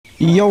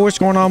Yo, what's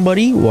going on,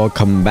 buddy?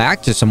 Welcome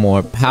back to some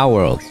more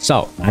Palworld.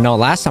 So, I know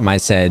last time I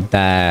said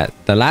that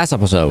the last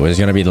episode was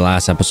going to be the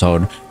last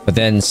episode, but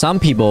then some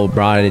people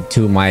brought it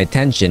to my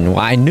attention. Well,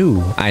 I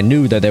knew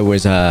that there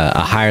was a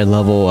higher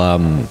level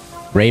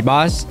raid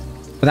boss,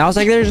 but I was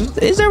like,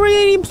 is there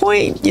really any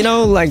point, you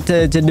know, like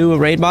to do a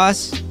raid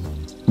boss?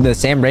 The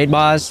same raid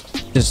boss,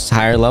 just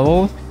higher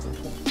level?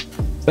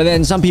 But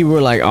then some people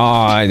were like,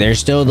 oh, there's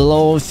still the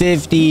low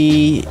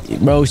 50.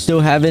 Bro,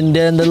 still haven't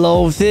done the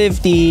low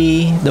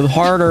 50. The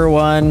harder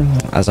one.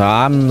 So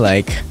I'm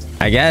like,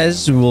 I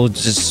guess we'll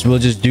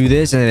just do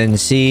this and then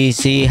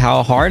see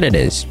how hard it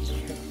is.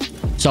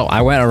 So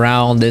I went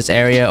around this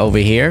area over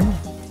here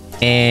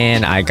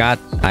and I got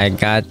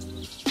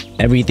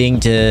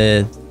everything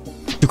to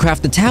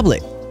craft the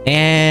tablet.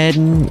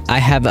 And I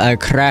have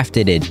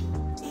crafted it.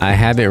 I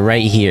have it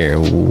right here.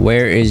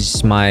 Where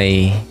is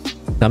my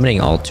summoning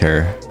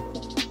altar?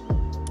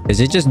 Does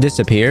it just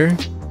disappear?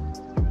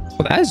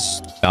 Well,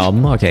 that's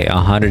dumb. Okay,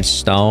 100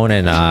 stone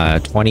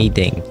and 20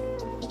 thing.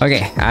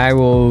 Okay, I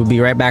will be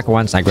right back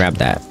once I grab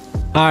that.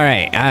 All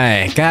right,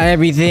 I got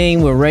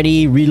everything. We're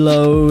ready.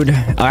 Reload.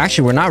 Oh,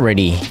 actually, we're not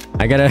ready.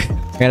 I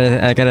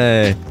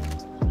gotta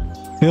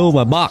fill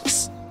my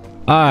box.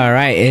 All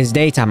right, it's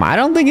daytime. I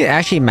don't think it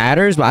actually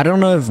matters, but I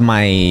don't know if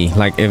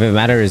if it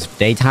matters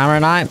daytime or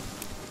not.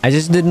 I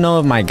just didn't know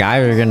if my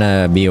guys are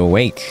gonna be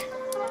awake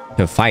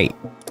to fight.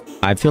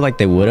 I feel like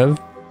they would have.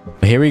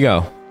 But here we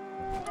go.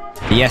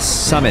 Yes,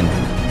 summon.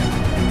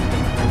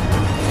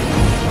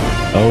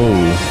 Oh,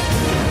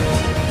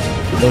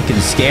 looking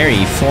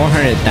scary.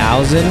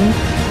 400,000.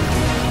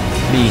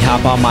 Me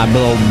hop on my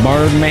little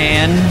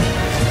Birdman.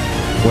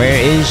 Where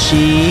is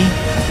she?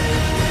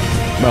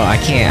 Bro, I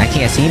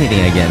can't see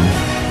anything again.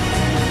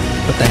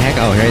 What the heck?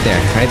 Oh,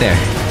 right there.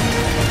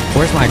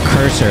 Where's my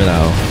cursor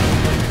though?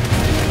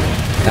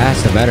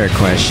 That's the better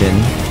question.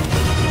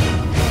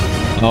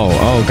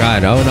 Oh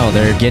god. Oh no,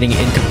 they're getting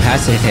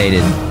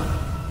incapacitated.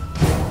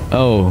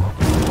 Oh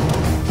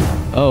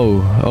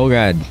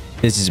god.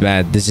 This is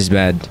bad. This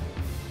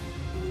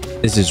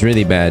is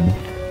really bad.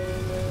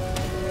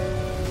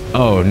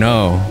 Oh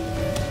no.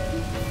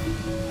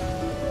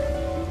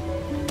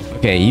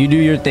 Okay, you do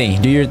your thing.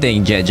 Do your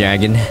thing, Jet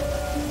Dragon.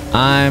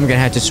 I'm gonna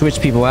have to switch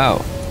people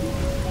out.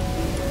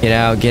 Get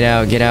out.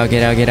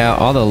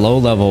 All the low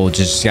level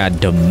just got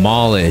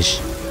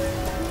demolished.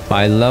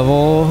 By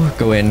level,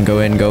 go in.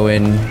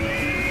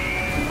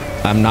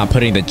 I'm not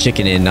putting the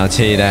chicken in, I'll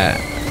tell you that.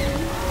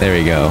 There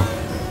we go.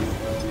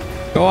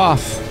 Go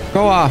off.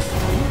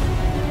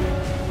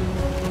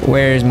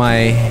 Where's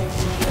my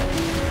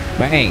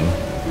bang?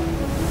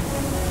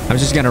 I'm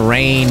just gonna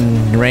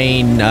rain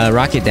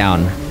rocket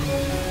down.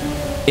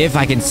 If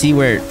I can see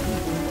where.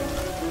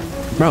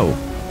 Bro,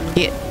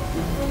 get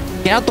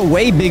out the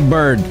way, Big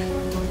Bird.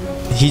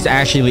 He's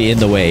actually in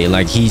the way.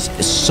 Like, he's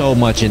so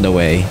much in the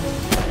way.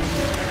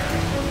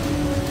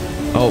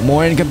 Oh,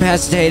 more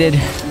incapacitated.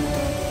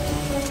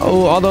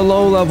 Oh, all the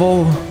low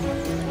level.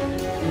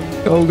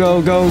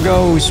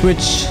 Go.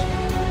 Switch.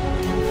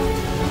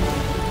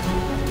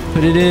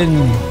 Put it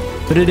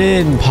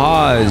in.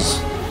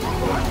 Pause.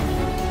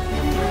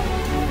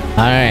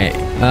 All right.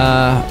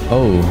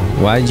 Oh,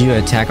 why did you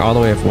attack all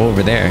the way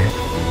over there?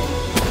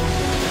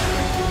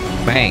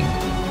 Bang.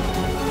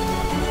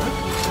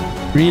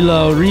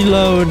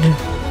 Reload.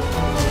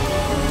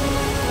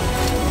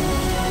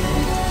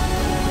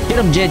 Get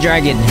him, Jet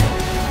Dragon.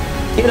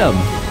 Get him.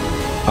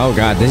 Oh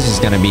god, this is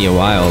gonna be a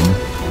wild.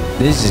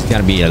 This is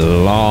gonna be a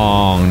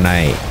long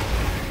night.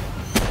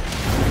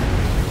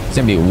 It's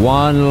gonna be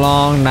one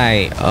long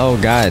night. Oh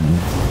god,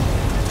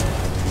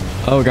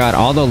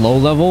 all the low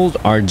levels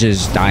are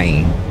just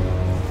dying.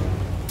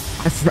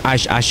 I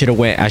should have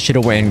went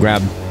and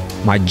grabbed.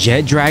 My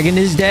Jet Dragon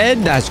is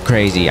dead. That's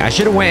crazy. I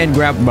should have went and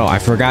grabbed. Bro, I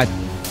forgot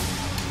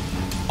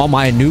all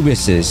my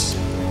Anubises.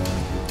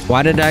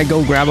 Why did I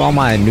go grab all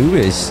my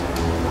Anubis?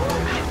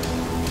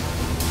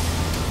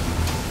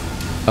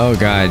 Oh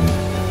god,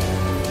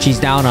 she's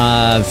down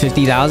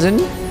 50,000.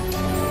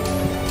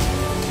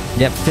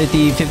 Yep,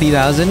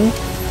 50,000.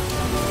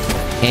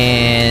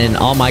 And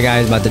all my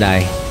guys about to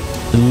die.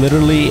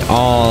 Literally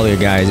all your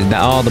guys,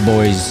 all the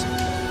boys.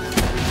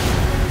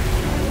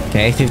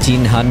 Okay,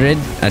 1,500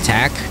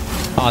 attack.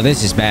 Oh,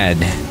 this is bad.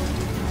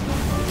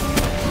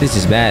 This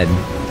is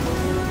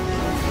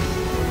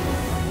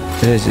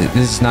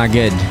not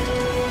good.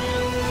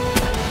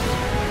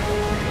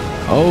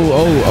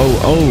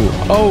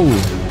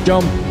 Oh.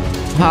 Jump,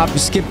 hop,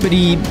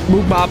 skippity,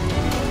 boop, bop.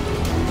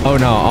 Oh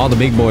no, all the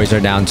big boys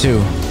are down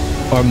too.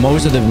 Or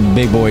most of the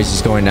big boys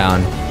is going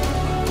down.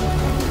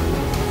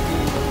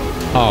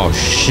 Oh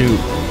shoot.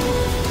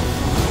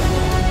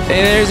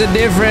 Hey, there's a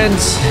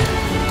difference.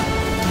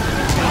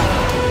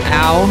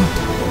 Ow.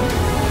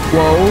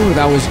 Whoa,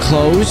 that was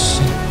close.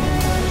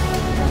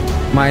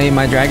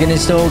 My dragon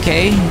is still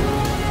okay.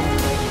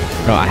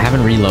 Bro, I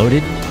haven't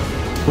reloaded.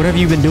 What have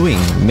you been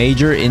doing?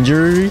 Major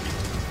injury?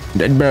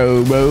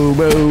 Bro.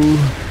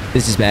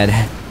 This is bad.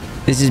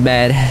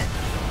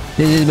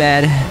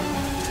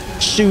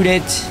 Shoot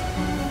it.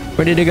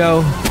 Where did it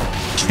go?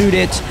 Shoot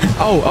it.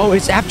 Oh,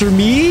 it's after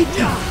me?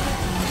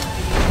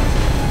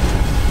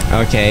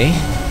 Okay.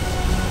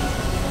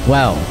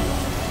 Well,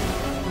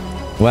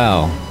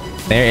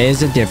 there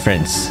is a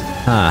difference.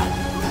 Huh.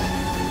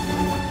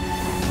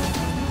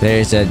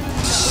 There's a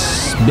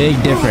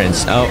big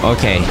difference. Oh,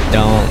 okay.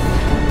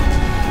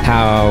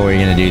 How are we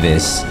gonna do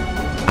this?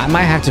 I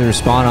might have to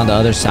respawn on the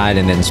other side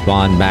and then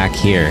spawn back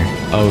here.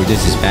 Oh,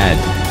 this is bad.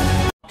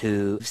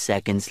 2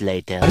 seconds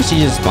later. How did she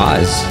just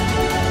pause?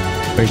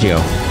 Where'd she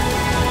go?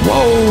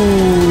 Whoa!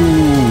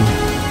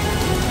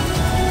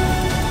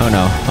 Oh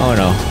no. Oh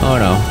no. Oh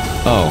no.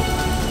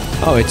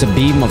 Oh, it's a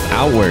beam of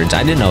outwards.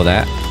 I didn't know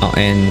that. Oh,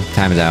 and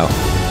time is out.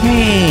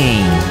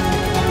 Dang.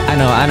 I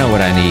know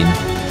what I need.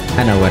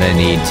 I know what I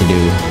need to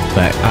do.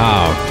 But,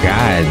 oh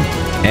god.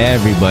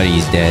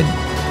 Everybody's dead.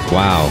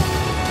 Wow.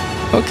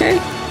 Okay.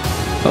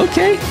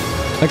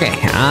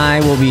 I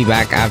will be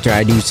back after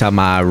I do some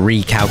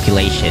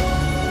recalculation.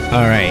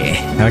 Alright.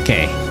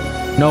 Okay.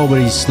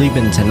 Nobody's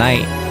sleeping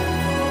tonight.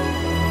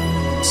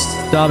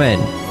 Summon.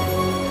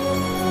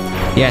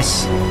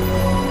 Yes.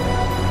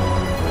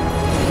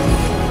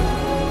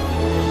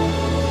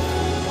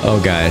 Oh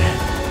god.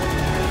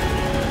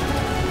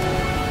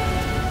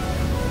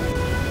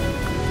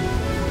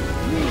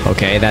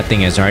 Okay, that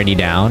thing is already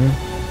down.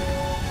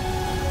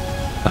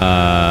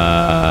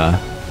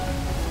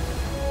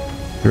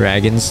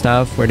 Dragon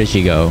stuff. Where did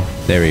she go?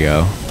 There we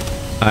go.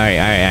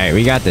 Alright.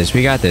 We got this.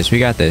 Where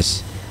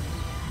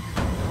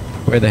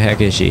the heck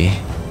is she?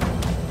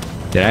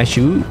 Did I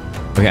shoot?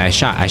 Okay, I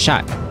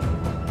shot.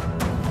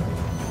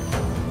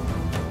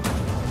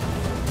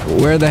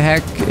 Where the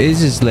heck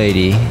is this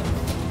lady?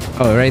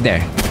 Oh, right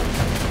there.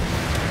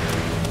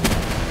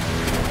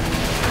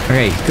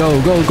 Okay, go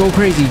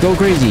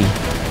crazy.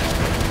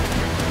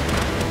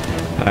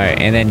 Alright,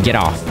 and then get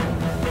off.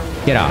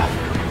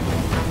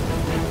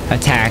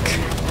 Attack.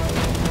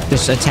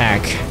 Just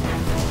attack.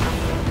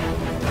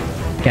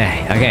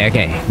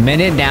 Okay.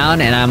 Minute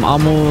down and I'm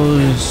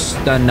almost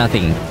done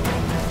nothing.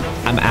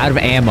 I'm out of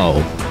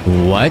ammo.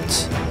 What?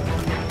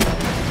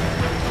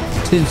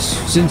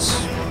 Since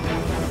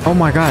oh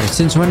my god,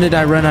 since when did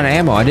I run out of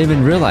ammo? I didn't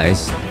even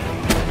realize.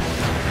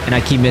 And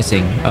I keep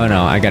missing. Oh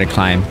no, I gotta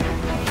climb.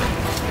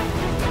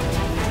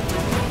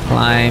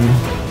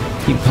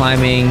 Keep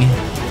climbing.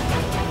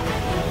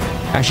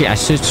 Actually, I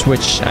should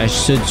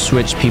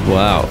switch people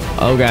out.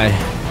 Oh god.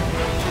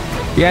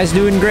 You guys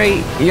doing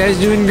great.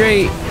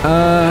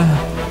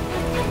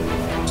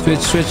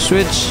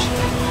 Switch.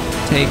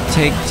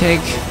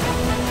 Take.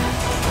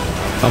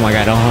 Oh my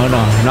god, oh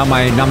no. Not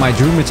my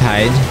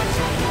Drumatide.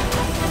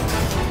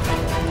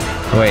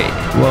 Wait.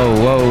 Whoa.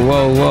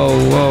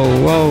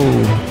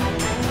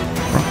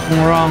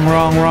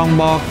 Wrong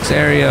box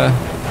area.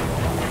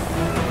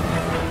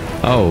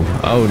 Oh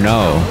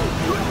no.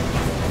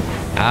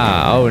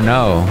 Oh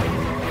no.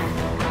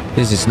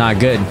 This is not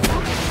good.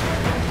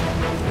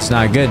 It's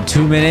not good.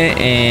 2 minutes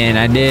and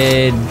I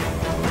did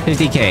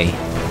 50k.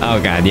 Oh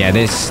god, yeah,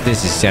 this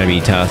is gonna be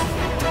tough.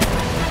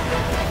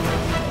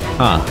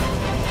 Huh.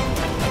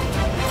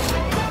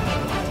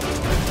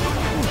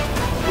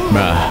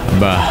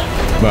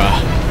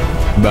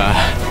 Bruh.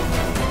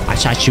 I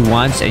shot you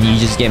once and you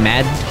just get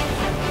mad?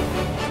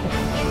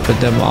 Put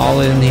them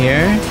all in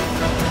here.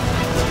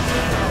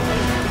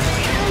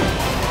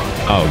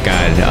 Oh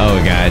god.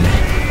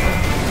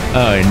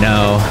 Oh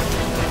no.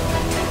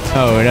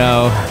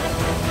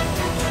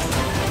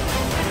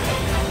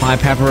 My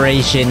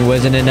preparation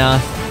wasn't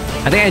enough.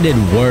 I think I did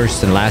worse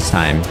than last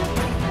time.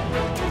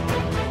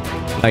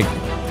 Like,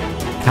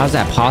 how's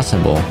that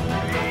possible?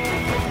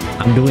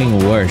 I'm doing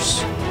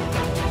worse.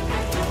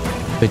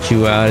 Put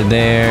you out of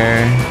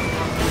there.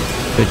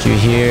 Put you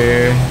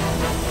here.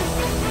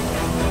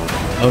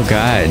 Oh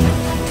god.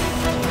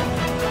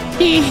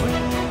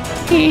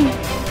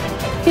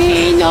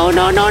 No,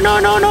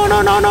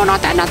 not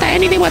that,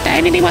 anything but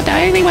that.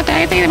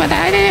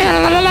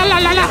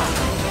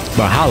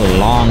 Bro, how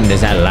long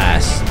does that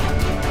last?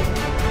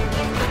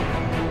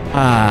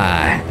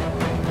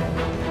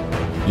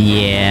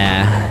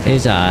 Yeah,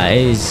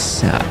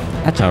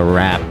 that's a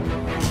wrap.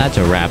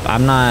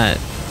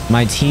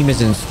 My team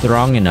isn't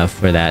strong enough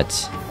for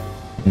that.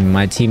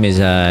 My team is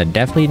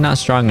definitely not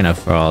strong enough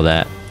for all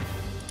that.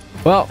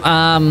 Well,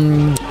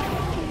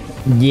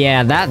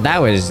 yeah, that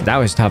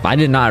was tough. I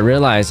did not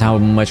realize how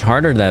much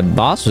harder that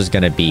boss was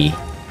gonna be.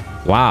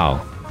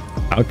 Wow.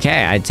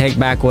 Okay, I take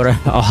back what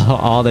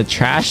all the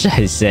trash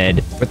I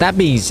said. With that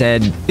being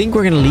said, I think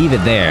we're gonna leave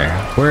it there.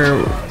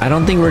 I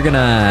don't think we're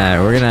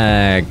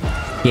gonna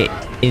get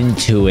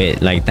into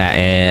it like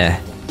that.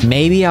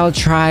 Maybe I'll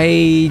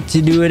try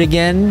to do it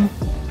again.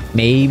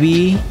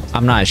 Maybe.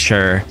 I'm not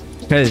sure.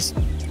 Because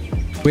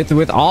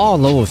with all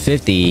level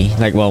 50,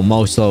 like, well,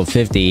 most level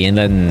 50, and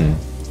then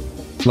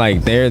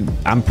like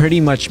I'm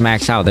pretty much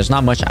maxed out. There's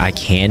not much I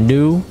can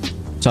do.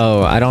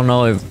 So I don't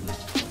know if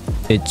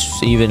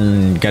it's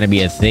even gonna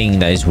be a thing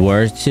that is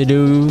worth to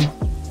do,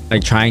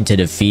 like trying to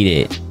defeat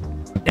it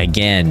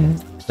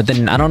again. But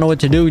then I don't know what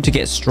to do to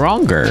get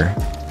stronger.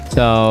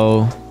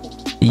 So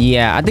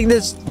yeah, I think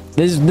this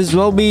this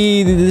will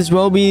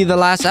be the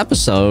last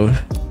episode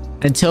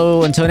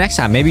until next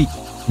time. Maybe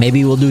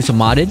we'll do some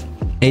modded.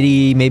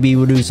 Maybe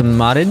we'll do some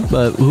modded,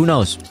 but who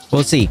knows?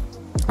 We'll see.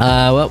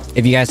 Well,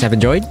 if you guys have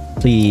enjoyed,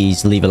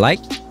 please leave a like,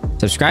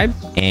 subscribe,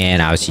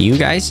 and I'll see you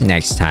guys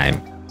next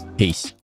time. Peace.